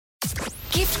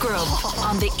Gift Grub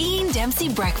on the Ian Dempsey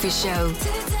Breakfast Show.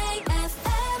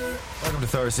 Welcome to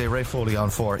Thursday. Ray Foley on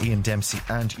for Ian Dempsey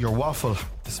and your waffle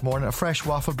this morning. A fresh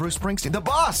waffle. Bruce Springsteen, the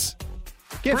boss.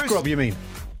 Gift Bruce. Grub, you mean?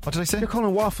 What did I say? You're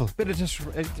calling waffle. Bit of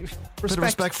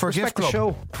respect for Gift Grub.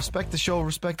 Show. Respect the show.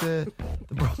 Respect the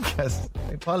broadcast.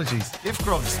 Apologies. Gift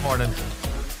Grub this morning.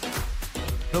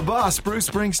 The boss, Bruce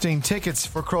Springsteen. Tickets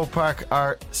for Croke Park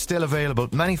are still available.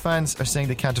 Many fans are saying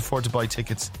they can't afford to buy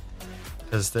tickets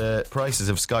as the prices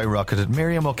have skyrocketed.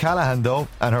 Miriam O Callaghan, though,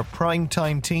 and her prime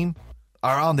time team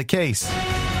are on the case.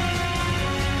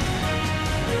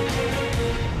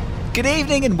 Good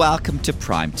evening and welcome to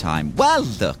Prime Time. Well,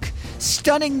 look,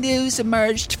 stunning news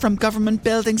emerged from government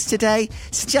buildings today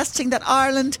suggesting that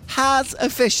Ireland has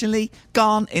officially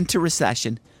gone into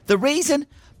recession. The reason?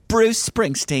 Bruce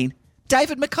Springsteen.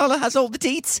 David McCullough has all the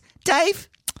deets. Dave?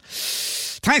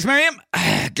 Thanks, Miriam.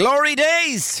 Glory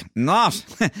days. Not.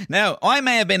 Now, I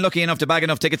may have been lucky enough to bag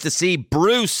enough tickets to see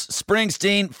Bruce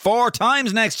Springsteen 4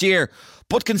 times next year,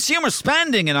 but consumer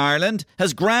spending in Ireland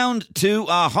has ground to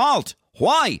a halt.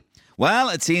 Why? Well,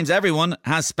 it seems everyone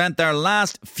has spent their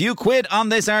last few quid on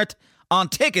this earth on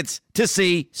tickets to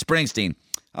see Springsteen.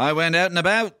 I went out and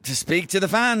about to speak to the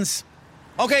fans.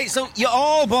 Okay, so you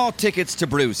all bought tickets to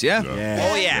Bruce, yeah?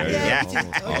 Oh, yeah.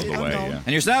 All the way, yeah.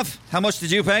 And yourself? How much did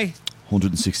you pay?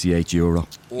 €168.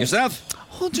 Yourself?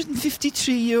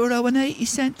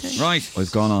 €153.80. Right.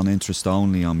 I've gone on interest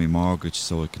only on my mortgage,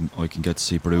 so I can get to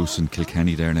see Bruce in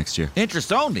Kilkenny there next year.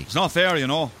 Interest only? It's not fair, you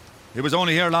know. He was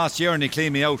only here last year and he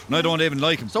cleaned me out, and I don't even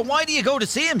like him. So why do you go to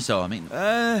see him so? I mean...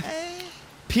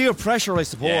 Peer pressure, I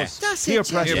suppose. Yeah. That's Peer it.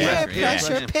 pressure.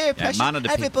 Peer pressure. Man of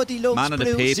the Everybody loves man of the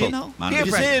Bruce, people. you know. Man If of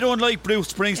you the say you don't like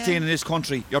Bruce Springsteen in this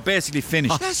country, you're basically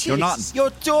finished. That's You're it. not.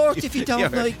 You're dirt if you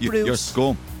don't like Bruce. You're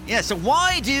scum. Yeah, so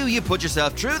why do you put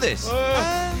yourself through this?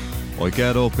 I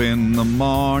get up in the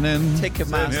morning,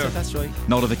 Ticketmaster, that's right.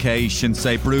 notifications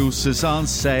say Bruce is on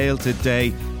sale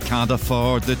today, can't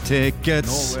afford the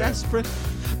tickets, Desperate.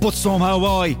 but somehow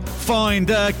I find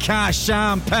the cash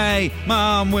and pay.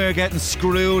 Mom, we're getting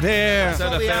screwed here. Is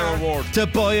that a fair reward? To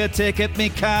buy a ticket, me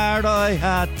card I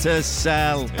had to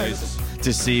sell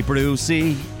to see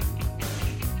Brucey.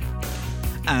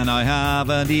 And I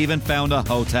haven't even found a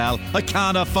hotel. I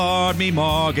can't afford me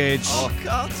mortgage. Oh,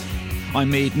 God.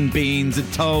 I'm eating beans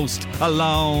and toast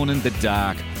alone in the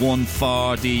dark.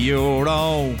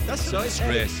 €140. That's so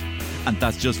Disgrace. And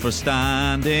that's just for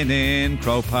standing in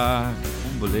Croke Park.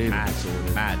 Unbelievable.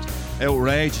 Mad.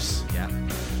 Outrageous. Yeah.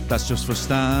 That's just for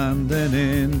standing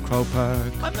in Croke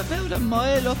Park. I'm about a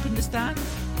mile up in the stand.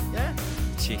 Yeah.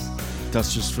 Jeez.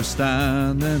 That's just for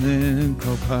standing in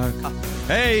Croke Park.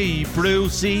 Hey,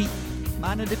 Brucey.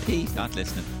 Man of the piece. Not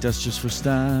listening. That's just for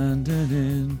standing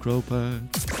in Croke Park.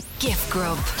 Gift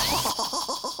Grub.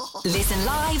 Listen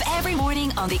live every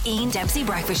morning on the Ian Dempsey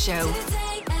Breakfast Show.